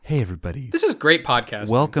Hey everybody. This is great podcasting.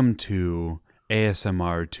 Welcome to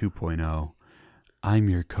ASMR 2.0. I'm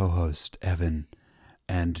your co-host, Evan,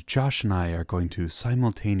 and Josh and I are going to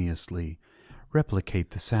simultaneously replicate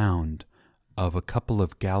the sound of a couple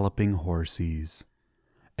of galloping horses.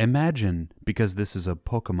 Imagine, because this is a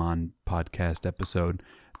Pokemon podcast episode,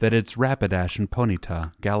 that it's Rapidash and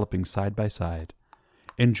Ponyta galloping side by side.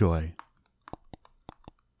 Enjoy.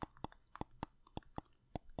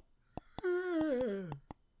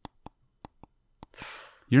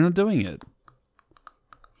 You're not doing it.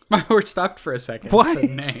 My word stopped for a second. Why? So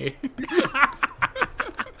nay.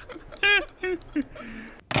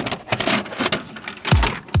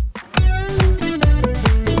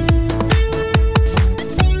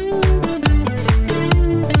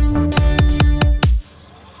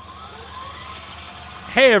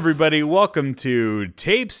 Hey everybody, welcome to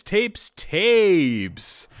Tapes.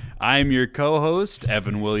 I'm your co-host,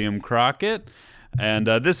 Evan William Crockett, and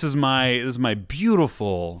this is my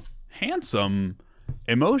beautiful, handsome,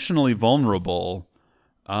 emotionally vulnerable,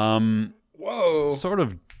 Whoa. sort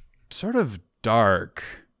of dark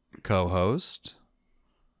co-host.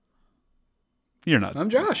 You're not. I'm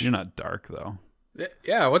Josh. You're not dark though.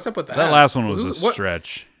 Yeah, what's up with that? That last one was a What-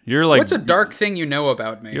 stretch. You're like, What's a dark thing you know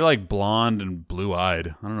about me? You're like blonde and blue-eyed.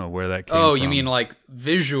 I don't know where that came from. Oh, you mean like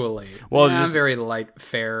visually? Well, yeah, I'm just- very light,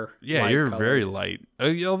 fair. Yeah, light you're colored. very light.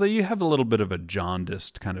 Although you have a little bit of a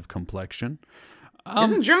jaundiced kind of complexion.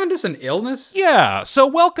 Isn't jaundice an illness? Yeah, so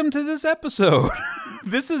welcome to this episode.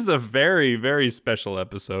 This is a very, very special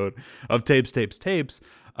episode of Tapes.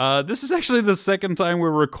 This is actually the second time we're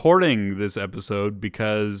recording this episode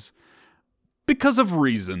because of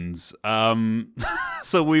reasons.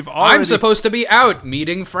 So we've already... I'm supposed to be out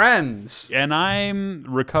meeting friends. And I'm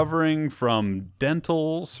recovering from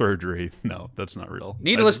dental surgery. No, that's not real.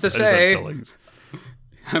 Needless to I just have say- fillings.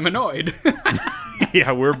 I'm annoyed.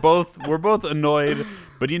 Yeah, we're both annoyed,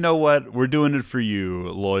 but you know what? We're doing it for you,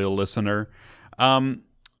 loyal listener.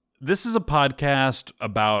 This is a podcast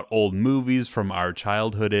about old movies from our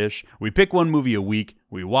childhood-ish. We pick one movie a week,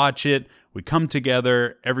 we watch it, we come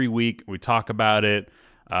together every week, we talk about it.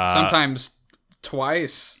 Sometimes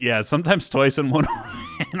twice. Yeah, sometimes twice in one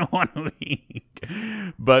week.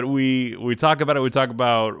 But we talk about it. We talk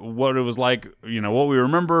about what it was like, what we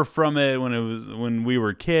remember from it when we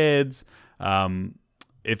were kids,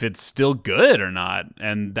 if it's still good or not.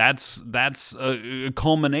 And that's a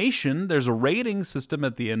culmination. There's a rating system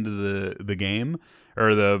at the end of the game,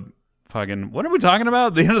 or the fucking, what are we talking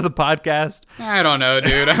about? The end of the podcast? I don't know,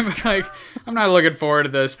 dude. I'm not looking forward to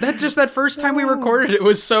this. That first time we recorded it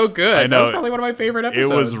was so good. I know. That was probably one of my favorite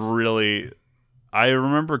episodes. It was really, I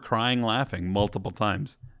remember crying, laughing multiple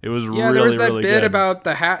times. It was Yeah, there was that really bit good. about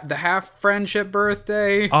the half friendship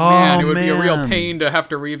birthday. Oh, man, it would be a real man. pain to have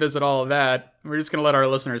to revisit all of that. We're just gonna let our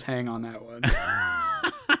listeners hang on that one.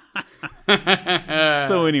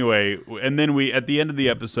 So anyway, and then at the end of the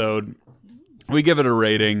episode, we give it a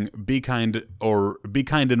rating: be kind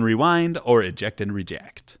and rewind, or eject and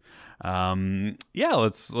reject.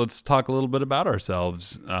 Let's talk a little bit about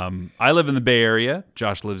ourselves. I live in the Bay Area.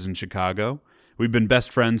 Josh lives in Chicago. We've been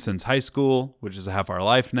best friends since high school, which is half our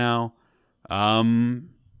life now.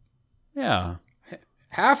 Yeah.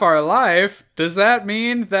 Half our life? Does that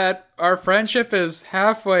mean that our friendship is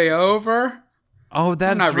halfway over? Oh,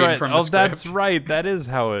 that's not reading right. from the Oh, that's script. right. That is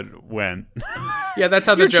how it went. Yeah, that's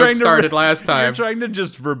how the You're joke trying to started last time. You're trying to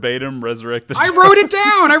just verbatim resurrect the I joke. wrote it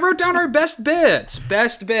down. I wrote down our best bits.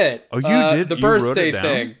 Best bit. Oh, you did? The You wrote birthday it down?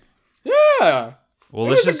 thing. Yeah. Well, It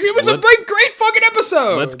was a big, great fucking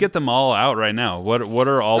episode. Let's get them all out right now. What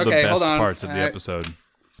are all the Okay, best hold on. parts of the episode?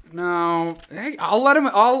 No, hey, I'll let him.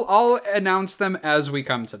 I'll announce them as we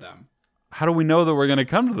come to them. How do we know that we're going to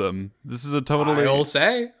come to them? This is a totally... I'll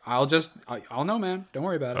say. I'll know, man. Don't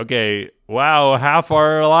worry about it. Okay. Wow, half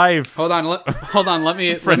our life. Hold on. Let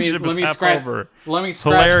me Friendship let me is half scratch. over. Let me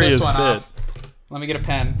scratch Hilarious this one bit. off. Let me get a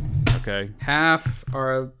pen. Okay. Half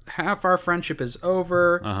our friendship is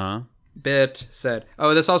over. Uh-huh. Bit said.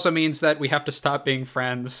 Oh, this also means that we have to stop being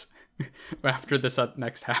friends after this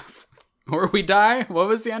next half, or we die. What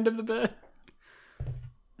was the end of the bit?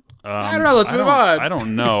 I don't know. Let's move on. I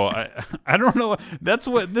don't know. I don't know.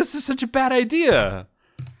 This is such a bad idea.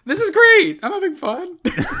 This is great. I'm having fun.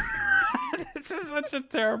 This is such a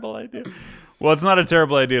terrible idea. Well, it's not a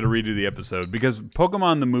terrible idea to redo the episode because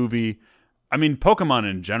Pokemon the movie, I mean Pokemon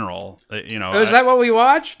in general, Is that what we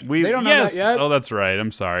watched? They don't know yes. that yet. Oh, that's right.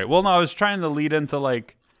 I'm sorry. Well, no, I was trying to lead into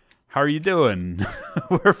like, how are you doing?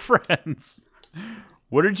 We're friends.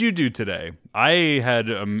 What did you do today? I had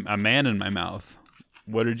a man in my mouth.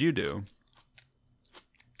 What did you do?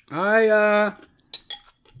 What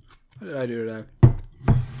did I do today?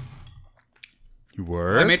 You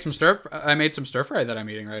were? I made some stir fry that I'm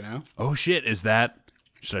eating right now. Oh shit! Is that?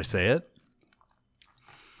 Should I say it?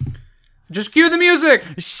 Just cue the music.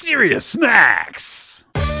 Serious snacks.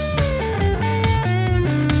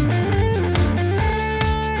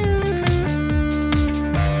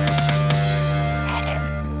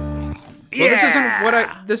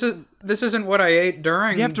 Well, this isn't what I ate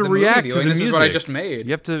during. You have to the react movie to the music. This is what I music. just made.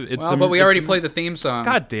 You have to. It's but we already played the theme song.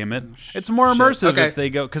 God damn it! It's more immersive Okay. if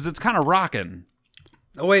they go because it's kind of rocking.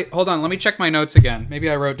 Oh wait, hold on. Let me check my notes again. Maybe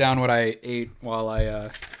I wrote down what I ate while I.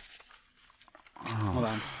 Hold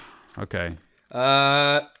on. Okay.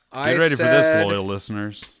 I Get ready for this, loyal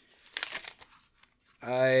listeners.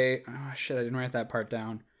 Oh shit! I didn't write that part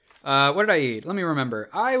down. What did I eat? Let me remember.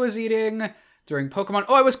 I was eating during Pokemon.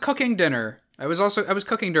 Oh, I was cooking dinner. I was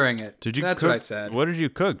cooking during it. Did you? That's cook, what I said. What did you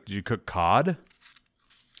cook? Did you cook cod?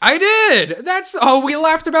 I did. We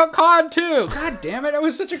laughed about cod too. God damn it! It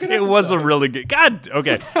was such a good. It episode. was a really good. God.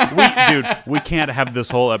 Okay. We can't have this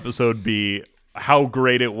whole episode be how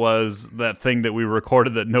great it was, that thing that we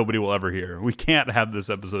recorded that nobody will ever hear. We can't have this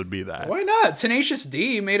episode be that. Why not? Tenacious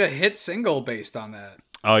D made a hit single based on that.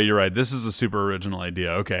 Oh, you're right. This is a super original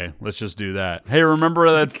idea. Okay, let's just do that. Hey, remember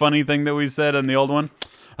that funny thing that we said in the old one?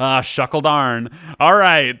 Shuckle darn. All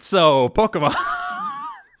right, so Pokemon.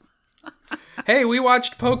 Hey, we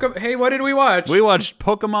watched Pokemon. Hey, what did we watch? We watched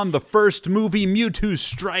Pokemon the first movie, Mewtwo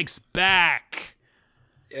Strikes Back.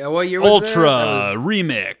 Yeah, what year was Ultra that?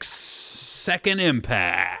 Remix, Second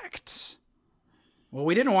Impact. Well,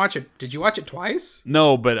 we didn't watch it. Did you watch it twice?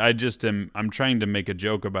 No, but I'm trying to make a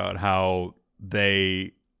joke about how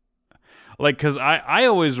they, like, because I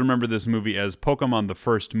always remember this movie as Pokemon the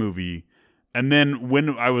first movie, and then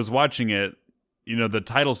when I was watching it, you know, the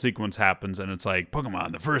title sequence happens and it's like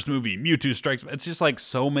Pokemon the first movie, Mewtwo Strikes. It's just like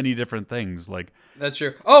so many different things. Like, that's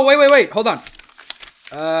true. Oh, wait, hold on.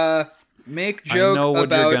 Make joke I know what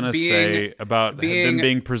about you're gonna say about them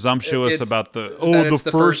being presumptuous about the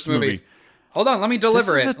first movie. Hold on, let me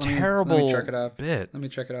deliver this is it. a terrible let me check it off. bit. Let me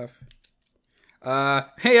check it off.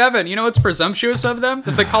 Hey Evan, you know what's presumptuous of them?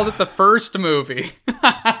 That they called it the first movie.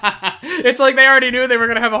 It's like they already knew they were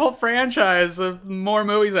gonna have a whole franchise of more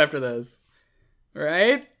movies after this,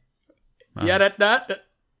 right? Yeah, that.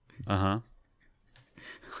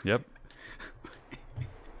 Yep.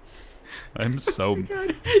 I'm so.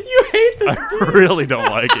 God, you hate this. I really don't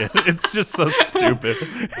like it. It's just so stupid.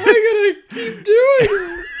 I'm gonna keep doing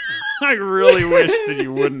it. I really wish that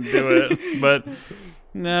you wouldn't do it,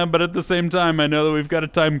 but at the same time, I know that we've got a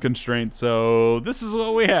time constraint, so this is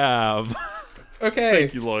what we have. Okay.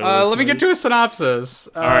 Thank you, loyal let me get to a synopsis.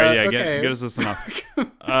 All right, yeah, okay. get us a synopsis.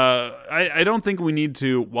 I don't think we need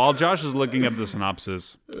to. While Josh is looking up the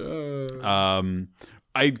synopsis,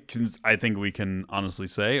 I think we can honestly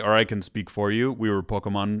say, or I can speak for you. We were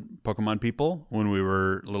Pokemon people when we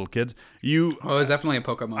were little kids. I was definitely a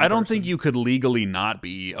Pokemon. I don't think you could legally not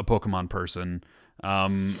be a Pokemon person.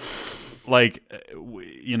 Like,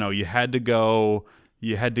 you know, you had to go.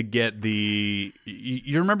 You had to get the.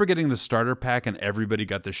 You remember getting the starter pack and everybody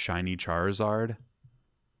got the shiny Charizard?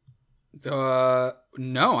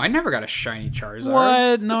 No, I never got a shiny Charizard.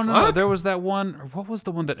 What? No. There was that one. What was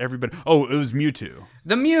the one that everybody? Oh, it was Mewtwo.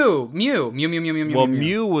 The Mew. Well,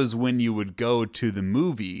 Mew was when you would go to the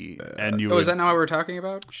movie and you. Is that not what we're talking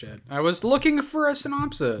about? Shit, I was looking for a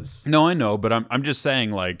synopsis. No, I know, but I'm just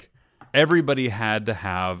saying, like, everybody had to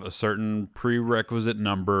have a certain prerequisite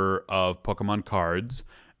number of Pokemon cards,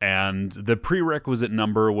 and the prerequisite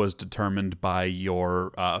number was determined by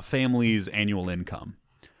your family's annual income.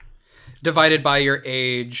 Divided by your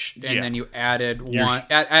age, and then you added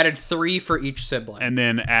added 3 for each sibling, and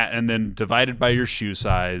then divided by your shoe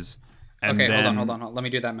size. And okay, then, hold on. Let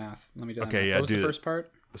me do that math. Okay, yeah. What was the first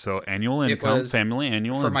part? So annual income, family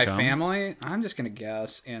annual for income. my family. I'm just gonna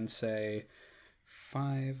guess and say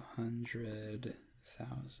 500,000.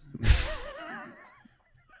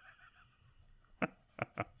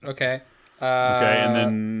 Okay. Okay, and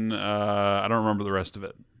then I don't remember the rest of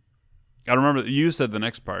it. I don't remember. You said the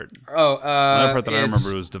next part. Another part that I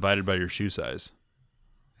remember was divided by your shoe size.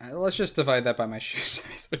 Let's just divide that by my shoe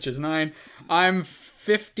size, which is 9. I'm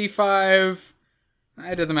 55.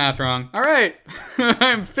 I did the math wrong. All right.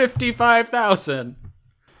 I'm 55,000.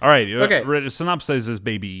 All right. Okay. Synopsis this,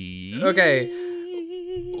 baby. Okay.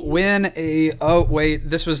 Oh,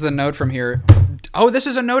 wait. This was the note from here. Oh, this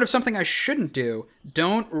is a note of something I shouldn't do.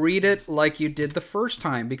 Don't read it like you did the first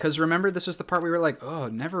time. Because remember, this is the part we were like, oh,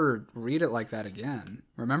 never read it like that again.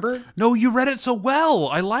 Remember? No, you read it so well.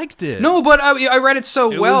 I liked it. No, but I read it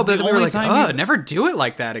so well that we were like, oh, never do it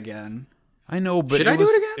like that again. I know, but Should I do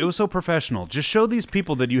it again? It was so professional. Just show these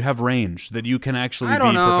people that you have range, that you can actually I don't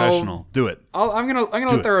be know. professional. Do it. I'm gonna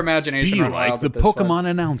let their imagination Be run like wild the at this Pokemon one.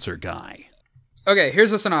 announcer guy. Okay,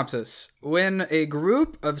 here's the synopsis. When a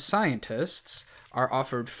group of scientists are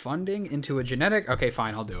offered funding into a genetic... Okay,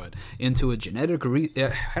 fine, I'll do it. Into a genetic...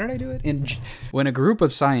 how did I do it? When a group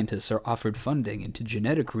of scientists are offered funding into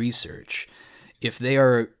genetic research, if they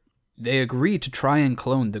agree to try and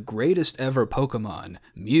clone the greatest ever Pokemon,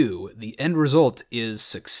 Mew, the end result is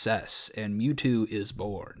success, and Mewtwo is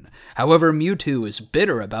born. However, Mewtwo is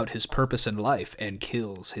bitter about his purpose in life and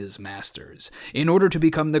kills his masters. In order to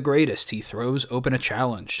become the greatest, he throws open a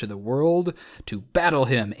challenge to the world to battle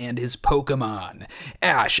him and his Pokemon.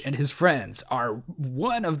 Ash and his friends are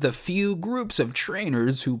one of the few groups of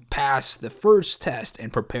trainers who pass the first test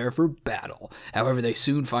and prepare for battle. However, they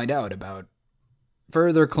soon find out about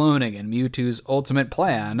further cloning and Mewtwo's ultimate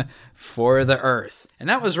plan for the Earth. And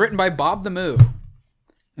that was written by Bob the Moo.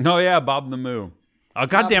 Oh, yeah, Bob the Moo. Oh,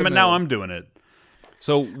 God damn it, now I'm doing it.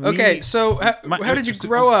 So how did you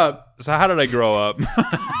grow up? So how did I grow up?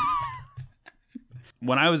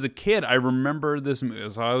 When I was a kid, I remember this movie.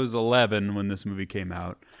 So I was 11 when this movie came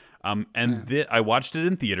out. I watched it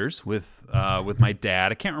in theaters with my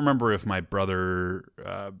dad. I can't remember if my brother,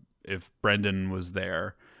 if Brendan was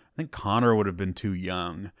there. I think Connor would have been too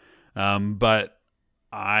young, but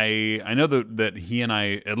I know that he and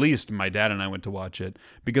I, at least my dad and I, went to watch it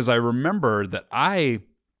because I remember that I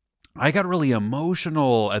got really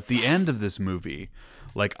emotional at the end of this movie.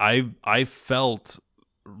 Like I felt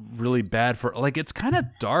really bad for, like, it's kind of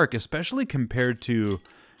dark, especially compared to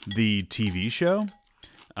the TV show.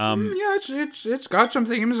 Yeah, it's got some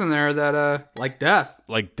themes in there that like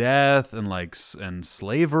death and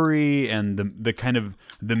slavery and the kind of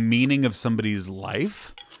the meaning of somebody's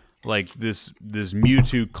life. Like this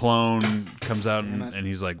Mewtwo clone comes out and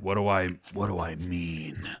he's like, what do I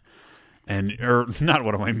mean? Or not,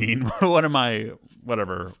 what do I mean? What am I?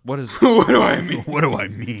 Whatever. What is? What do I mean? What do I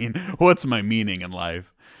mean? What's my meaning in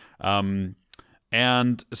life? And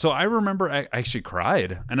so I remember I actually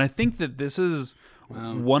cried, and I think that this is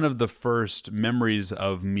one of the first memories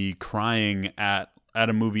of me crying at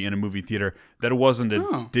a movie in a movie theater that it wasn't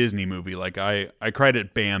a Disney movie. Like I cried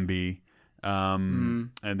at Bambi,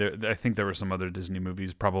 and I think there were some other Disney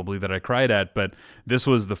movies probably that I cried at, but this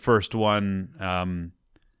was the first one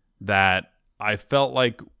that I felt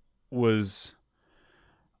like was,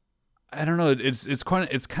 I don't know. It's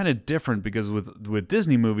kind of different because with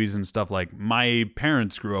Disney movies and stuff, like my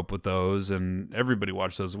parents grew up with those and everybody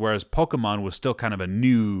watched those, whereas Pokemon was still kind of a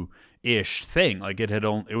new-ish thing. Like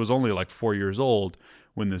it was only like 4 years old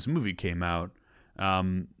when this movie came out.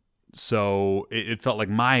 So it felt like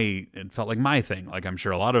my thing. Like I'm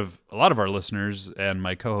sure a lot of our listeners and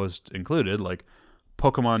my co-host included, like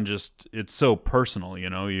Pokemon it's so personal. You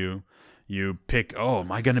know, you pick. Oh,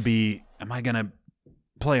 am I gonna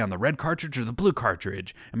play on the red cartridge or the blue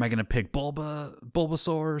cartridge? Am I going to pick Bulbasaur,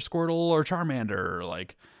 Squirtle, or Charmander?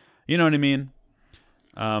 Like, you know what I mean?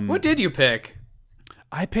 What did you pick?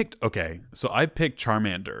 I picked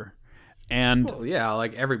Charmander. And well, yeah,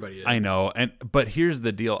 like everybody did. I know. But here's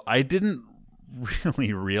the deal. I didn't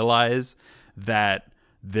really realize that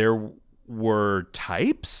there were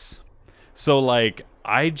types. So like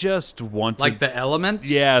I just wanted, like, the elements?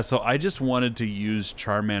 Yeah, so I just wanted to use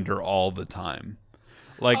Charmander all the time.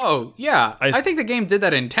 Like, oh, yeah. I think the game did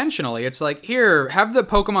that intentionally. It's like, here, have the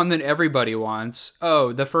Pokemon that everybody wants.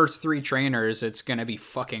 Oh, the first 3 trainers, it's going to be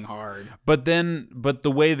fucking hard. But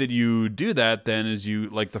the way that you do that then is you,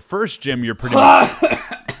 like, the first gym, you're pretty much,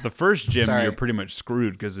 you're pretty much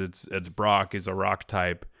screwed because it's Brock is a rock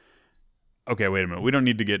type. Okay, wait a minute. We don't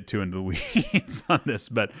need to get too into the weeds on this,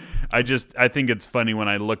 but I think it's funny when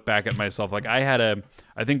I look back at myself. Like I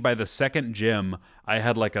think by the second gym, I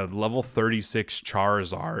had like a level 36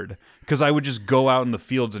 Charizard because I would just go out in the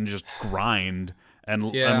fields and just grind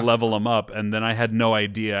and level them up, and then I had no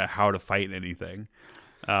idea how to fight anything.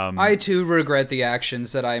 I too regret the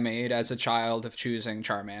actions that I made as a child of choosing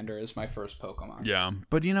Charmander as my first Pokemon. Yeah,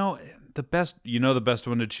 but the best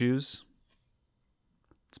one to choose?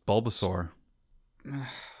 It's Bulbasaur.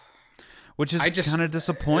 Which is kind of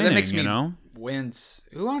disappointing, that makes me wince.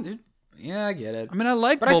 Yeah, I get it. I mean, I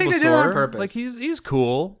like but Bulbasaur. I think they did that on purpose. Like he's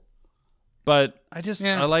cool, but I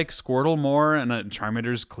like Squirtle more, and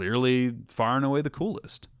Charmander's clearly far and away the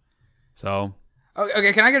coolest. So,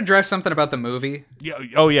 okay, can I address something about the movie? Yeah.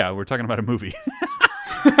 Oh yeah, we're talking about a movie.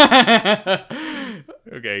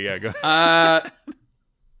 Okay, yeah, go.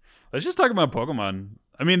 Let's just talk about Pokemon.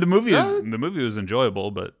 I mean, the movie was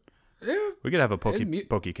enjoyable, but we could have a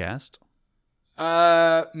Pokecast.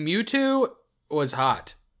 Mewtwo was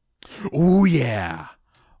hot. Oh yeah.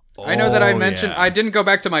 I know that I Oh, mentioned yeah. I didn't go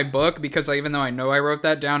back to my book because even though I know I wrote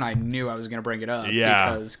that down, I knew I was going to bring it up.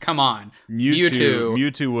 Yeah. Because come on,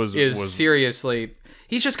 Mewtwo was seriously.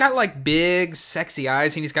 He's just got like big, sexy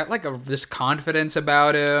eyes, and he's got like this confidence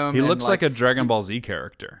about him. He looks like a Dragon Ball Z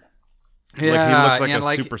character. Yeah, Like he looks like and a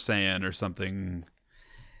like, Super Saiyan or something.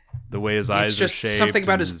 The way his eyes it's just are shaped, something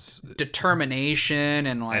about and his determination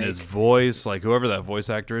and like his voice, like whoever that voice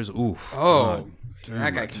actor is. Oof. oh, God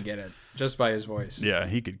that guy damn it. can get it just by his voice. Yeah,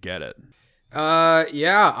 he could get it.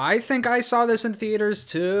 Yeah, I think I saw this in theaters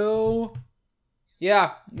too.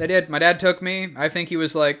 Yeah, I did. My dad took me. I think he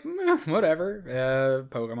was like, whatever,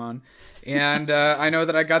 Pokemon. And I know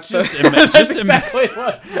that I got to... Just exactly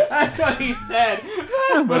that's what he said.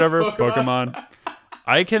 Whatever, Pokemon.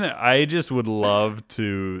 I just would love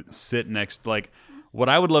to sit next, like, what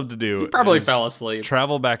I would love to do He probably is fell asleep.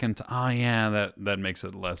 travel back into, oh yeah, that makes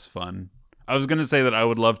it less fun. I was going to say that I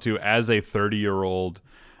would love to, as a 30-year-old,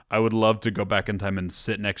 I would love to go back in time and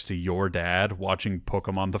sit next to your dad watching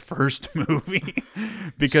Pokemon the first movie.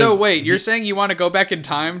 Because So wait, you're saying you want to go back in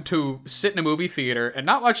time to sit in a movie theater and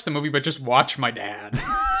not watch the movie, but just watch my dad?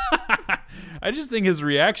 I just think his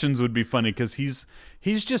reactions would be funny because he's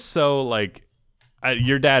just so like,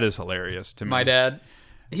 your dad is hilarious to me. My dad.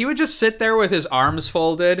 He would just sit there with his arms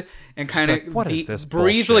folded and kind like, of what is this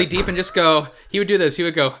breathe bullshit? really deep and just go. He would do this. He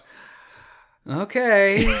would go,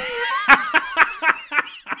 okay.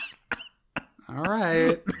 All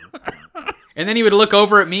right. And then he would look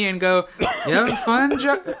over at me and go, "You having fun,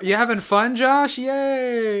 You having fun, Josh?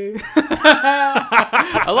 Yay!"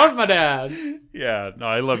 I love my dad. Yeah, no,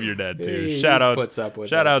 I love your dad too. He Shout outs, puts up with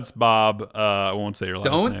shout it. outs, Bob. I won't say your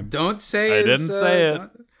last name. Don't say. I didn't say it.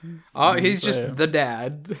 Oh, he's just the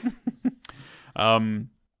dad.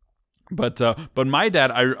 But my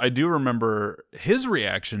dad, I do remember his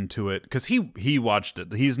reaction to it because he watched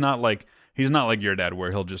it. He's not like your dad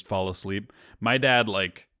where he'll just fall asleep. My dad,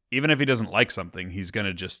 like, even if he doesn't like something, he's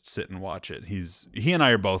gonna just sit and watch it. He and I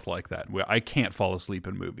are both like that. I can't fall asleep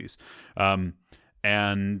in movies.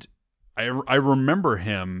 And I remember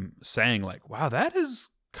him saying like, "Wow, that is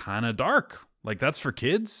kind of dark. Like that's for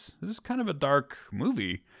kids. This is kind of a dark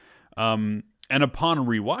movie." And upon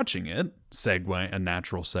rewatching it, a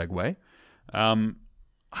natural segue,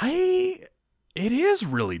 it is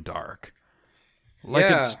really dark. Like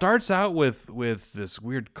Yeah. it starts out with this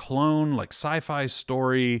weird clone, like sci-fi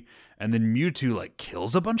story, and then Mewtwo like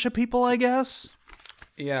kills a bunch of people, I guess.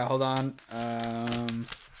 Yeah, hold on.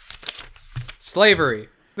 Slavery.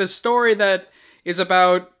 The story that is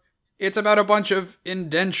about a bunch of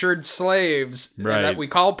indentured slaves Right. that we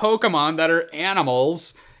call Pokemon that are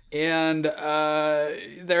animals. And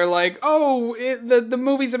they're like, the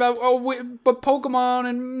movie's about but Pokemon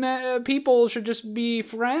and people should just be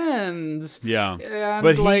friends. Yeah, and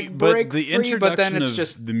but like break the free. introduction But then it's of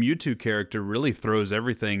just the Mewtwo character really throws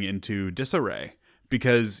everything into disarray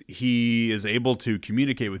because he is able to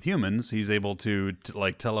communicate with humans. He's able to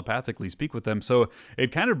like telepathically speak with them. So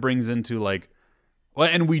it kind of brings into like. Well,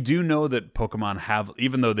 and we do know that Pokemon have,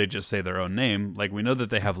 even though they just say their own name, like we know that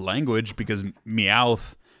they have language because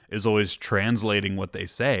Meowth is always translating what they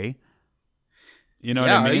say. You know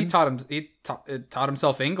what I mean? he taught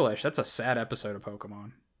himself English. That's a sad episode of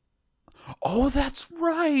Pokemon. Oh, that's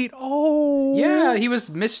right. Oh, Yeah, he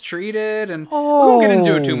was mistreated, and we won't get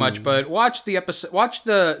into it too much. But watch the episode. Watch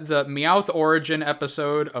the Meowth origin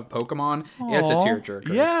episode of Pokemon. Yeah, it's a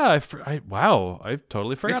tearjerker. Yeah, wow, I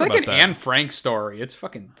totally forgot. It's like about an that. Anne Frank story. It's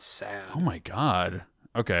fucking sad. Oh my god.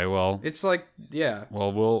 Okay, well, It's like, yeah.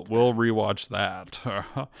 we'll rewatch that.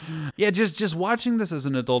 Yeah, just watching this as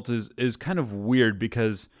an adult is kind of weird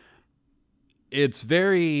because it's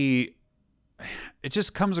very. It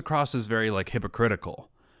just comes across as very like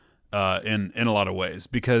hypocritical, in a lot of ways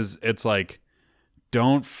because it's like,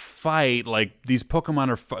 don't fight like these Pokemon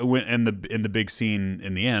are in the big scene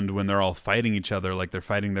in the end when they're all fighting each other like they're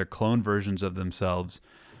fighting their clone versions of themselves.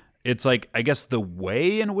 It's like, I guess the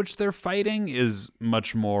way in which they're fighting is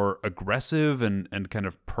much more aggressive and kind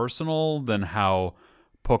of personal than how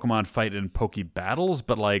Pokemon fight in Poke battles.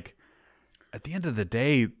 But like, at the end of the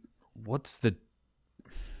day,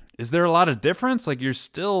 is there a lot of difference? Like you're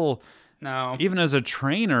still, No. even as a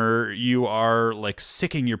trainer, you are like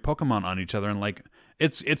sicking your Pokemon on each other and like,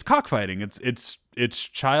 it's cockfighting. It's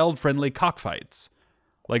child-friendly cockfights.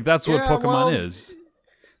 Like that's what Yeah, Pokemon well, is.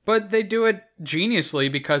 But they do it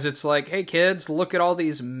geniusly because it's like, hey kids, look at all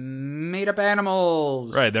these made-up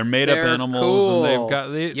animals. Right, they're made-up animals, cool. and they've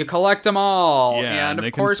got you collect them all, Yeah, and and they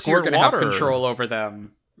of can course you're squirt going to have water. control over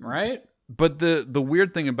them, right? But the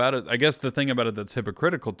weird thing about it, I guess the thing about it that's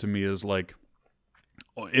hypocritical to me is like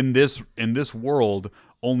in this world,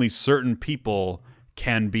 only certain people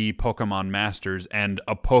can be Pokemon masters and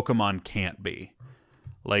a Pokemon can't be.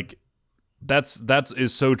 Like that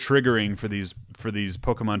is so triggering for these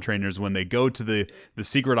Pokemon trainers when they go to the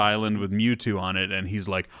secret island with Mewtwo on it and he's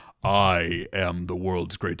like, I am the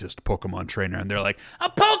world's greatest Pokemon trainer, and they're like,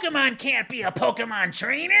 a Pokemon can't be a Pokemon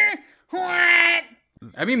trainer? What?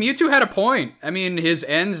 I mean, Mewtwo had a point. I mean, his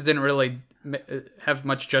ends didn't really have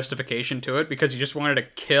much justification to it because he just wanted to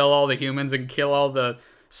kill all the humans and kill all the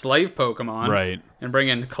slave Pokemon, right? And bring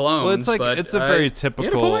in clones. Well, it's like but, it's a very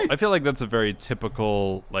typical. I feel like that's a very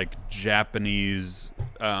typical like Japanese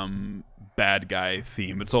bad guy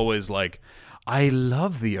theme. It's always like, I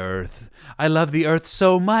love the Earth. I love the Earth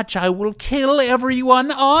so much I will kill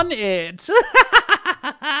everyone on it.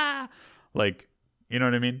 Like, you know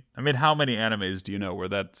what I mean? I mean, how many animes do you know where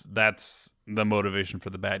that's the motivation for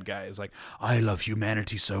the bad guy is like, I love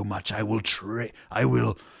humanity so much I will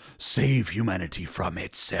save humanity from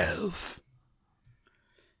itself.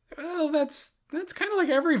 Well, that's kind of like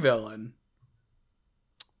every villain.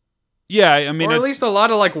 Yeah, I mean, or at least a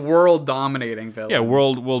lot of like world dominating villains. Yeah,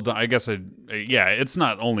 world. I guess it's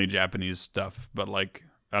not only Japanese stuff, but like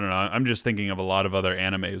I don't know. I'm just thinking of a lot of other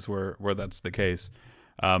animes where that's the case.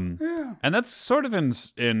 And that's sort of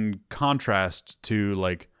in contrast to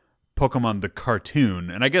like Pokemon the cartoon,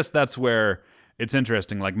 and I guess that's where it's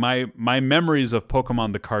interesting. Like my memories of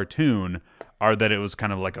Pokemon the cartoon are that it was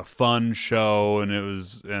kind of like a fun show,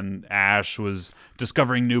 and Ash was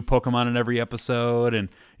discovering new Pokemon in every episode, and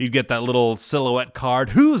you'd get that little silhouette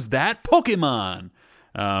card. Who's that Pokemon?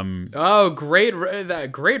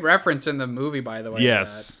 Great reference in the movie, by the way.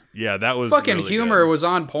 Yes, yeah, that was fucking really humor good. Was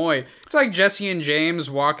on point. It's like Jesse and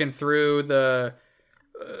James walking through the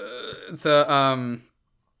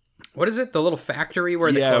what is it? The little factory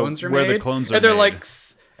where the clones are made. Where the clones are and they're made. like.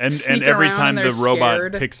 And every time the robot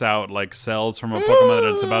scared. picks out like cells from a Pokemon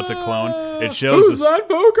that it's about to clone, it shows Who's that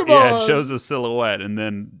Pokemon? Yeah, it shows a silhouette, and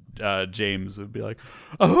then James would be like,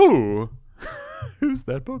 "Oh, who's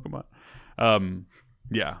that Pokemon?"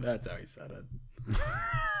 Yeah, that's how he said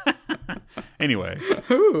it. Anyway,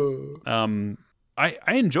 I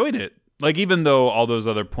enjoyed it. Like, even though all those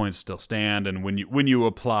other points still stand, and when you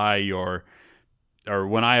apply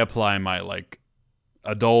when I apply my like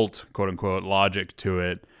adult quote unquote logic to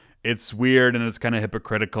it, it's weird and it's kind of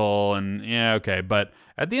hypocritical, and yeah, okay. But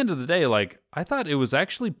at the end of the day, like, I thought it was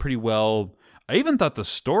actually pretty well. I even thought the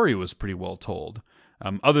story was pretty well told.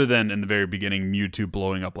 Other than in the very beginning, Mewtwo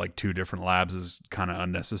blowing up like 2 different labs is kind of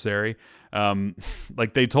unnecessary.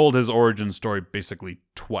 Like, they told his origin story basically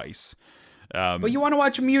twice. But you want to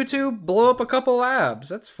watch Mewtwo blow up a couple labs?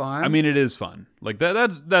 That's fine. I mean, it is fun. Like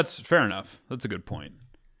that's fair enough. That's a good point.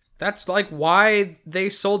 That's like why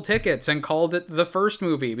they sold tickets and called it the first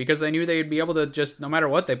movie, because they knew they'd be able to just, no matter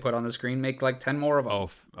what they put on the screen, make like 10 more of them.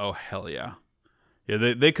 Oh hell yeah.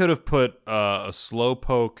 Yeah, they could have put a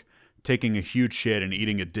Slowpoke taking a huge shit and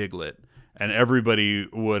eating a Diglett, and everybody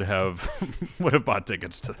would have bought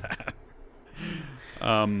tickets to that.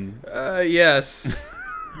 Yes.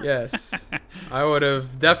 Yes. I would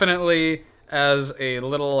have definitely, as a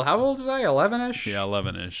little, how old was I? 11-ish? Yeah,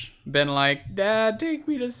 11-ish. Been like, Dad, take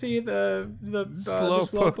me to see the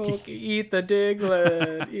Slowpoke eat the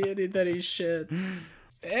Diglett, eat that he shits.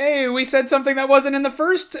 Hey, we said something that wasn't in the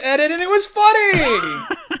first edit, and it was funny.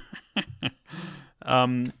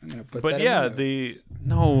 But yeah,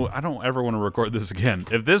 no, I don't ever want to record this again.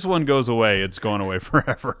 If this one goes away, it's going away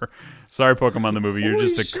forever. Sorry, Pokemon the movie, you're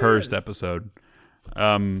just a cursed episode.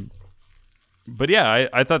 But yeah,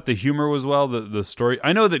 I thought the humor was well. The story.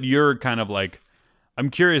 I know that you're kind of like,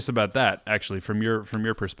 I'm curious about that actually from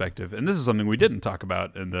your perspective, and this is something we didn't talk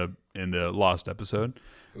about in the Lost episode.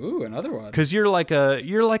 Ooh, another one. Because you're like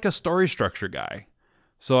a story structure guy,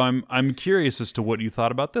 so I'm curious as to what you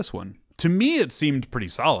thought about this one. To me, it seemed pretty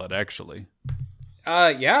solid, actually.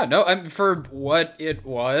 Yeah, no, for what it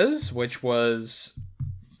was, which was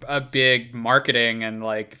a big marketing and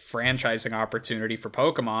like franchising opportunity for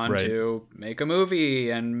Pokemon to make a movie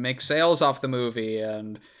and make sales off the movie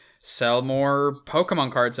and sell more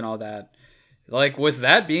Pokemon cards and all that. Like, with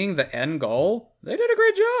that being the end goal, they did a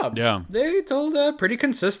great job. Yeah. They told a pretty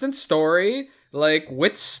consistent story, like,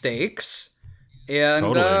 with stakes. And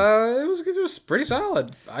Totally. It was pretty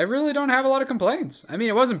solid. I really don't have a lot of complaints. I mean,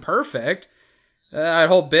 it wasn't perfect. That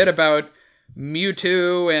whole bit about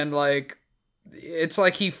Mewtwo and, like, it's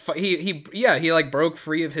like he like broke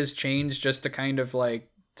free of his chains just to kind of like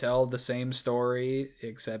tell the same story,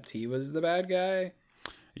 except he was the bad guy.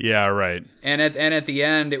 Yeah, right. And at the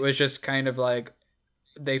end, it was just kind of like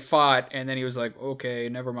they fought, and then he was like, "Okay,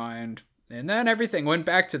 never mind," And then everything went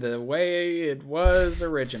back to the way it was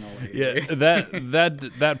originally. Yeah,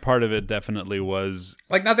 that part of it definitely was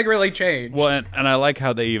like nothing really changed. Well, and I like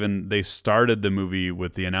how they started the movie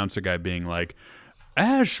with the announcer guy being like,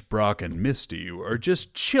 Ash, Brock, and Misty are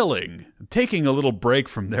just chilling, taking a little break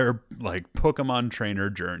from their like Pokemon trainer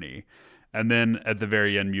journey. And then at the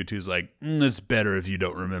very end, Mewtwo's like, it's better if you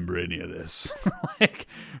don't remember any of this. Like,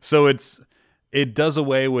 so it does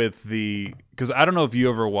away with because I don't know if you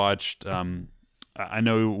ever watched, I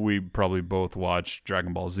know we probably both watched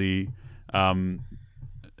Dragon Ball Z. And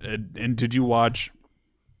did you watch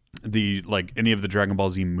any of the Dragon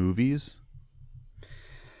Ball Z movies?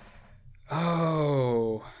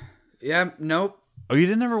 Oh, yeah, nope. Oh, you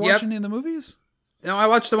didn't ever watch any of the movies? No, I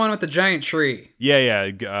watched the one with the giant tree.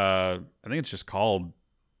 Yeah. I think it's just called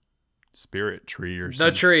Spirit Tree or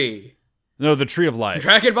something. The Tree. No, The Tree of Life.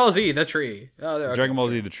 Dragon Ball Z, The Tree. Oh, okay, Dragon Ball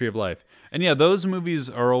Z, The Tree of Life. And yeah, those movies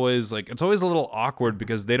are always like, it's always a little awkward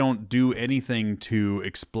because they don't do anything to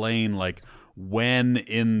explain like when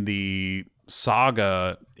in the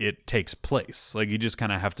saga it takes place. Like you just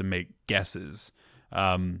kind of have to make guesses.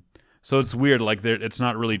 So it's weird, like it's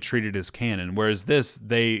not really treated as canon. Whereas this,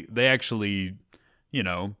 they actually,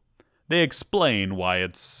 they explain why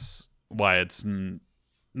it's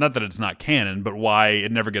not that it's not canon, but why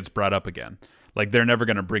it never gets brought up again. Like they're never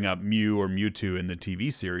going to bring up Mew or Mewtwo in the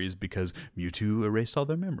TV series because Mewtwo erased all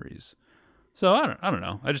their memories. So I don't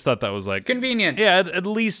know. I just thought that was like convenient. Yeah, at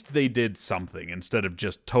least they did something instead of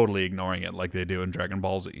just totally ignoring it like they do in Dragon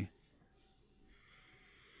Ball Z.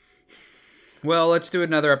 Well, let's do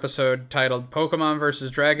another episode titled Pokemon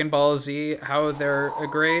versus Dragon Ball Z, how they're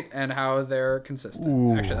great and how they're consistent.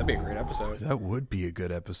 Ooh, actually, that'd be a great episode. That would be a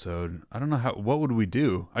good episode. I don't know what would we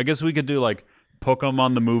do? I guess we could do like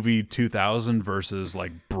Pokemon the movie 2000 versus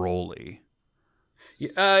like Broly.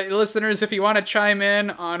 Listeners, if you want to chime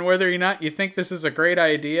in on whether or not you think this is a great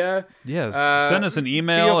idea, yes, send us an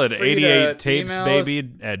email at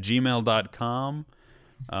 88tapesbaby@gmail.com.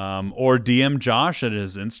 Or DM Josh at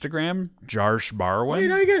his Instagram, Jarsh Barwin.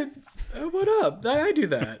 Wait, I get what up? I do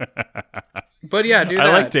that. But yeah, do that.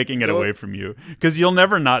 I like taking it away from you because you'll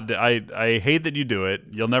never not. I hate that you do it.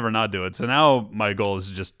 You'll never not do it. So now my goal is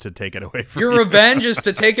just to take it away from you. Your revenge is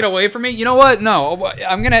to take it away from me. You know what? No,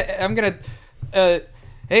 I'm gonna.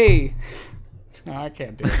 Hey, no, I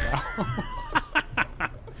can't do it now.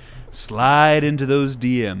 Slide into those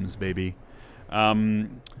DMs, baby.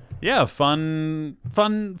 Yeah, fun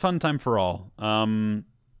time for all.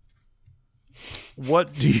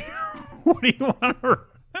 What do you want to?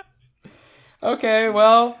 Okay,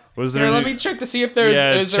 well, let me check to see if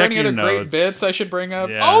is there any other great bits I should bring up.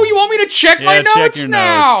 Yeah. Oh, you want me to check my notes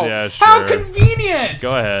now? Yeah, sure. How convenient!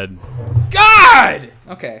 Go ahead. God.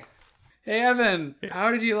 Okay. Hey Evan,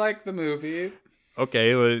 how did you like the movie?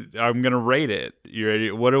 Okay, I'm gonna rate it. You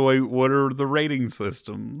ready? What are the rating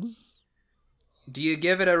systems? Do you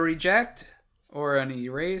give it a reject or an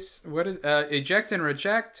erase? What is eject and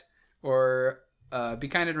reject or be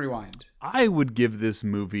kind and rewind? I would give this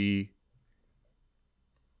movie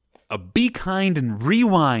a be kind and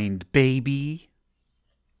rewind, baby.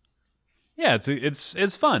 Yeah,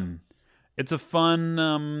 it's fun. It's a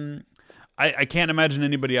fun. I can't imagine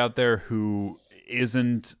anybody out there who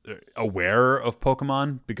isn't aware of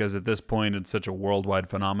Pokemon because at this point it's such a worldwide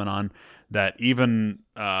phenomenon that even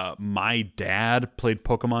my dad played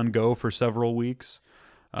Pokemon Go for several weeks.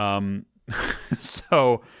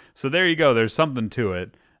 So there you go. There's something to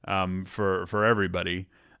it for everybody.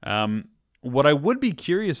 What I would be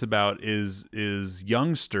curious about is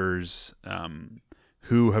youngsters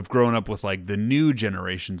who have grown up with like the new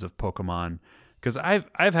generations of Pokemon. Because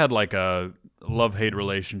I've had like a love-hate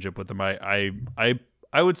relationship with them. I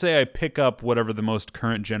would say I pick up whatever the most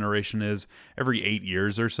current generation is every 8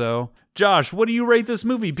 years or so. Josh, what do you rate this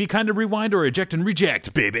movie? Be kind to rewind or eject and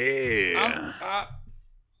reject, baby.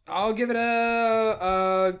 I'll give it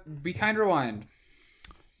a be kind rewind.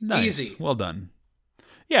 Nice. Easy. Well done.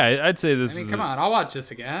 Yeah, I'd say this. Come on, I'll watch this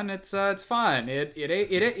again. It's fun.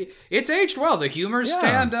 It's aged well. The humor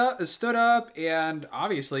stood up, and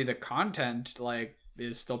obviously the content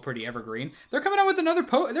is still pretty evergreen. They're coming out with a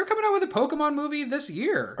Pokemon movie this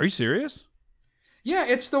year. Are you serious? Yeah,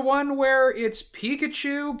 it's the one where it's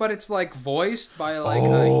Pikachu, but it's like voiced by a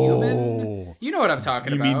human. You know what I'm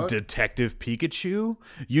talking about. You mean Detective Pikachu?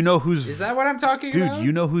 You know who's Is that what I'm talking about? Dude,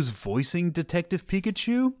 you know who's voicing Detective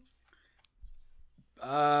Pikachu?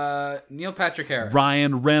 Neil Patrick Harris.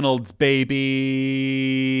 Ryan Reynolds,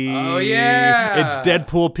 baby. Oh yeah. It's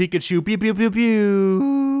Deadpool Pikachu. Pew pew pew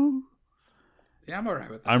pew. Yeah, I'm alright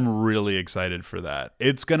with that. I'm really excited for that.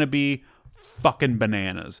 It's gonna be fucking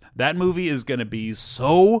bananas. That movie is going to be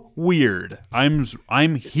so weird. I'm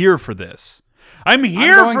here for this. I'm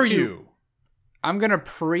here for you. I'm going to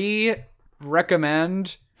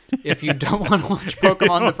pre-recommend, if you don't want to watch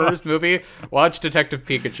Pokemon the first movie, watch Detective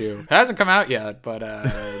Pikachu. It hasn't come out yet, but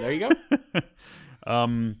there you go.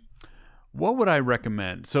 What would I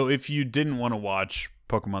recommend? So if you didn't want to watch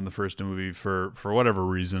Pokemon the first movie for whatever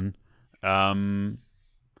reason, I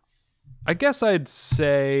guess I'd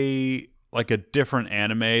say like a different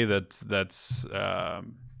anime that's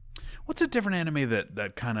what's a different anime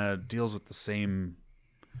that kind of deals with the same.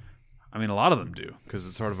 I mean, a lot of them do, because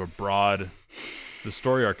it's sort of a broad. The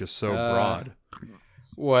story arc is so broad.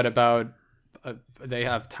 What about they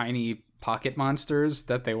have tiny pocket monsters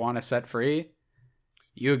that they want to set free?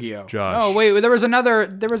 Yu-Gi-Oh. Josh. Oh wait, there was another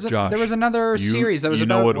series that was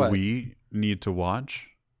about what we need to watch,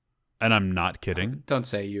 and I'm not kidding. Don't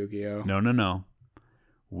say Yu-Gi-Oh. No.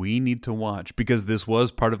 We need to watch, because this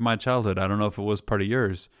was part of my childhood. I don't know if it was part of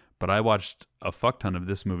yours, but I watched a fuck ton of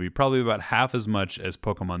this movie, probably about half as much as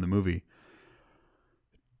Pokemon the movie.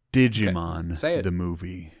 Digimon the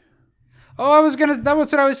movie. Oh, that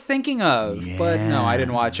was what I was thinking of. Yeah. But no, I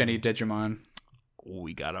didn't watch any Digimon.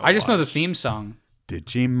 I just know the theme song.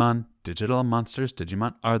 Digimon, digital monsters,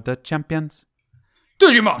 Digimon are the champions.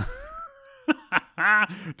 Digimon!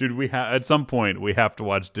 Dude, at some point we have to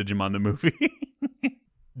watch Digimon the movie.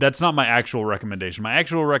 That's not my actual recommendation. My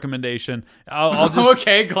actual recommendation, I'll just...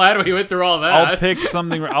 Okay, glad we went through all that. I'll pick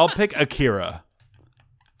something. I'll pick Akira.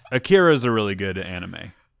 Akira is a really good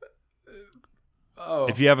anime. Oh.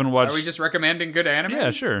 If you haven't watched... Are we just recommending good anime?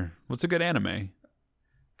 Yeah, sure. What's a good anime?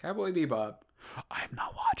 Cowboy Bebop. I have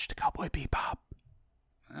not watched Cowboy Bebop.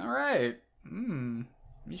 All right. You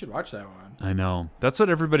should watch that one. I know. That's what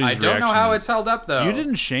everybody's reaction is. I don't know how it's held up, though. You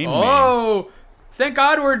didn't shame me. Oh, thank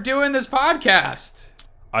God we're doing this podcast.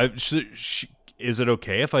 Is it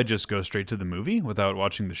okay if I just go straight to the movie without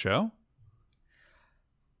watching the show?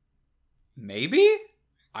 Maybe?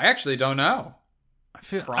 I actually don't know.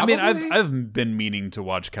 I've been meaning to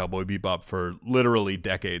watch Cowboy Bebop for literally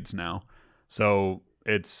decades now. So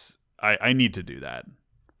I need to do that.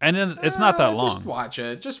 And it's not that long. Just watch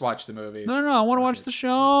it. Just watch the movie. No, I want to watch the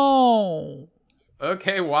show.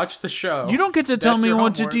 Okay, watch the show. You don't get to tell me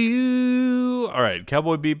what to do. All right,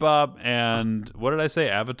 Cowboy Bebop and what did I say?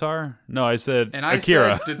 Avatar? No, I said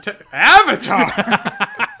Akira. Avatar.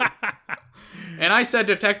 And I said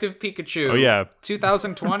Detective Pikachu. Oh yeah,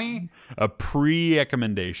 2020. A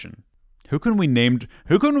pre-recommendation. Who can we name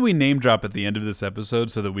drop at the end of this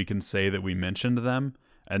episode so that we can say that we mentioned them,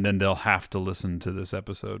 and then they'll have to listen to this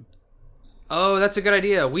episode? Oh, that's a good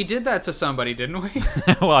idea. We did that to somebody, didn't we?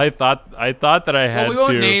 Well, I thought that I had to. Well, we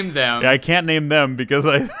won't name them. Yeah, I can't name them because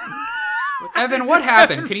I... Evan, what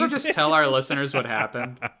happened? Can you just tell our listeners what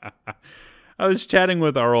happened? I was chatting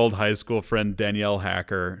with our old high school friend, Danielle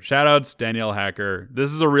Hacker. Shoutouts, Danielle Hacker.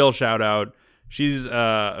 This is a real shout out. She's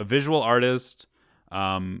a visual artist,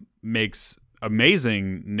 makes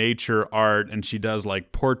amazing nature art, and she does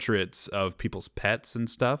like portraits of people's pets and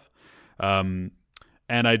stuff. And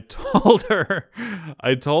I told her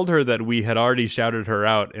that we had already shouted her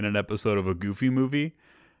out in an episode of a Goofy movie,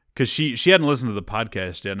 because she hadn't listened to the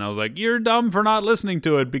podcast yet. And I was like, "You're dumb for not listening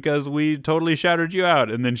to it because we totally shouted you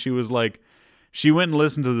out." And then she was like, she went and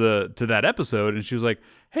listened to that episode, and she was like,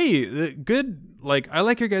 "Hey, good. Like, I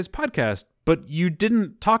like your guys' podcast, but you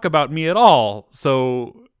didn't talk about me at all.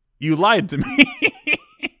 So you lied to me."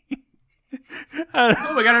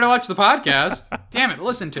 Oh, we got her to watch the podcast. Damn it,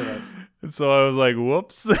 listen to it. So I was like,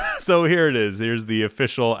 whoops. So here it is. Here's the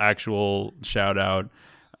official, actual shout out.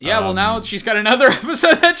 Yeah, well, now she's got another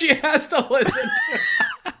episode that she has to listen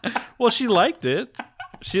to. Well, she liked it.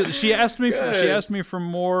 She asked me for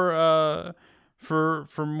more for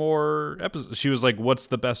more episodes. She was like, "What's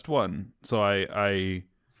the best one?" So I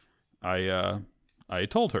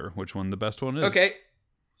told her which one the best one is. Okay.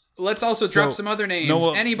 Let's also drop some other names.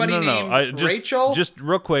 Anybody named Rachel? Just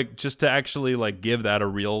real quick, just to actually like give that a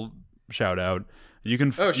real shout out. You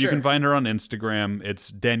can you can find her on Instagram. It's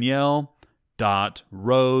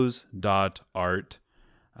Danielle.rose.art.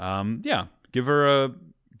 Yeah, give her a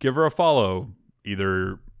follow.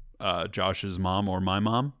 Either Josh's mom or my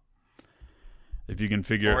mom. If you can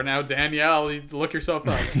figure. Or now Danielle, look yourself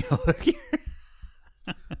up.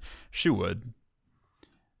 She would.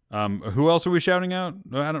 Who else are we shouting out?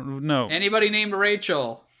 I don't know. Anybody named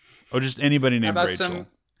Rachel. Oh, just anybody named Rachel.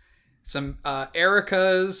 Some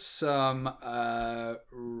Ericas, some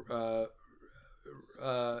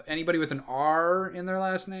anybody with an R in their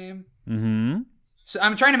last name. Mm-hmm. So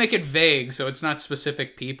I'm trying to make it vague so it's not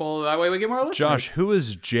specific people. That way we get more listeners. Josh, who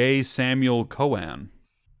is J. Samuel Cohen?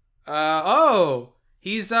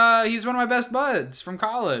 He's one of my best buds from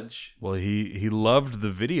college. Well, he loved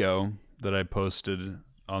the video that I posted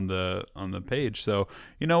on the page. So,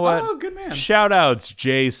 you know what? Oh, good man. Shout outs,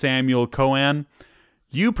 J. Samuel Cohen.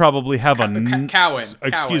 You probably have Cowan.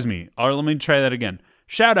 Excuse me. Let me try that again.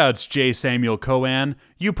 Shout outs, J. Samuel Cohen.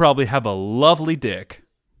 You probably have a lovely dick.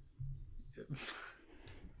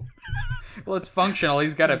 Well, it's functional.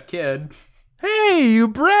 He's got a kid. Hey, you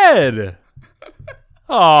bred.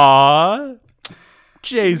 Aww.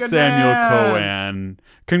 J. Samuel Cohen.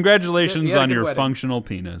 Congratulations on your functional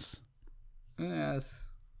penis. Yes.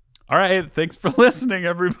 All right. Thanks for listening,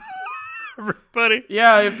 everybody.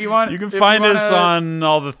 Yeah, if you want. You can find us on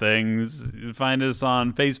all the things. You can find us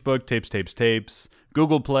on Facebook, Tapes,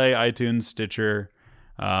 Google Play, iTunes, Stitcher.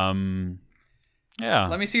 Yeah.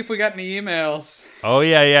 Let me see if we got any emails. Oh,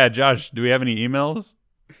 yeah. Josh, do we have any emails?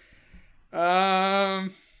 No.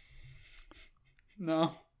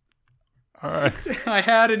 All right. I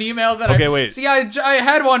had an email that wait. See, I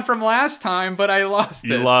had one from last time, but I lost it.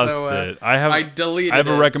 You lost it. I deleted it. I have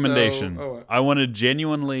a recommendation. I want to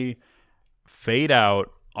genuinely fade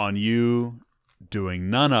out on you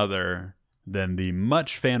doing none other than the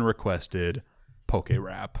much fan requested Poke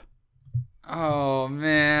Rap. Oh,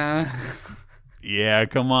 man. Yeah,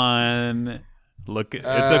 come on. Look, it's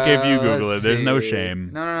okay if you Google it. There's no shame.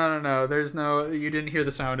 No. There's no. You didn't hear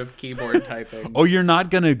the sound of keyboard typing. Oh, you're not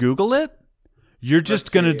gonna Google it? You're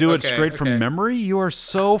just gonna do it straight from memory? You are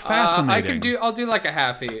so fascinating. I'll do like a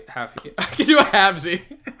halfy. I can do a halvesy.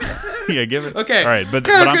 Yeah, give it. Okay. All right, but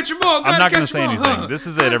I'm not gonna say anything. This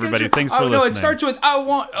is it, everybody. Thanks for listening. No, it starts with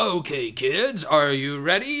okay, kids, are you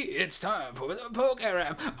ready? It's time for the Poke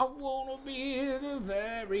Rap. I wanna be the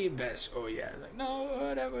very best. Oh yeah, like no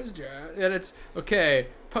one ever's just. And it's okay.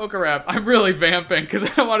 Poke Rap. I'm really vamping because I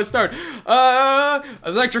don't want to start.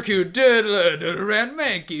 Electrocute, Diddler,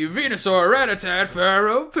 Mankey, Venusaur, Rattata,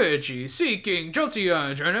 Pharaoh, Pidgey, Seeking,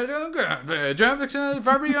 Jolteon, Jramvixen,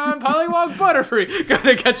 Fabian, Poliwag, Butterfree.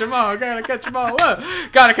 Gotta catch them all. Gotta catch them all.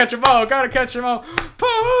 Gotta catch them all.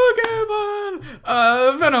 Pokemon.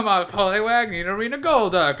 Venomoth, Poliwag, Nidorina,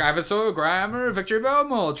 Golduck, Ivysaur, Grimer, Victreebel,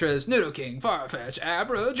 Moltres, Nidoking, Farfetch,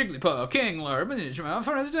 Abra, Jigglypuff, Kingler, Minichmouth,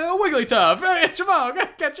 Wigglytuff. Gotta catch them all.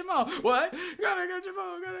 Catch them all. What? Gotta catch them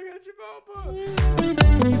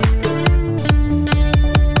all.